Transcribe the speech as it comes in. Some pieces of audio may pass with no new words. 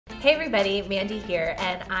Hey everybody, Mandy here,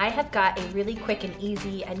 and I have got a really quick and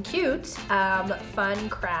easy and cute fun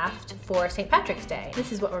craft for St. Patrick's Day.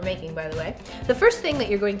 This is what we're making, by the way. The first thing that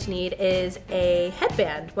you're going to need is a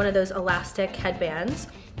headband, one of those elastic headbands,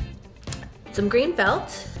 some green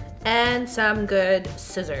felt, and some good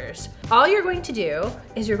scissors. All you're going to do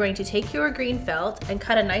is you're going to take your green felt and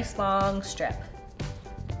cut a nice long strip.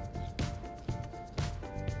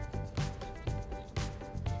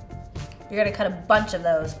 You're gonna cut a bunch of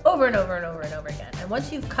those over and over and over and over again. And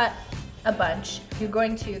once you've cut a bunch, you're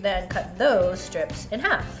going to then cut those strips in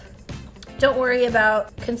half. Don't worry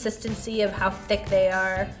about consistency of how thick they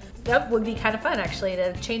are. That would be kind of fun actually,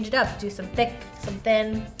 to change it up, do some thick, some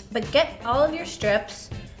thin, but get all of your strips,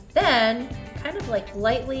 then kind of like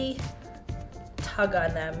lightly tug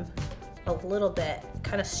on them a little bit,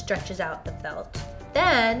 kind of stretches out the felt.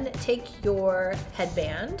 Then take your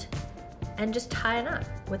headband and just tie a knot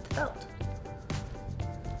with the felt.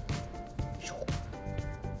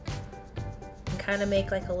 And kind of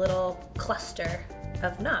make like a little cluster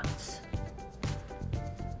of knots.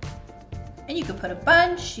 And you could put a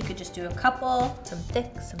bunch, you could just do a couple, some thick,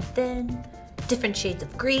 some thin, different shades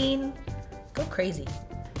of green. Go crazy.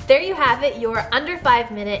 There you have it, your under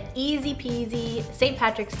 5-minute, easy peasy St.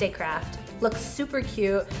 Patrick's Day craft. Looks super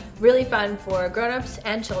cute, really fun for grown-ups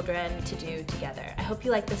and children to do together. I hope you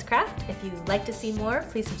like this craft. If you'd like to see more,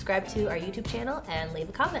 please subscribe to our YouTube channel and leave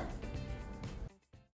a comment.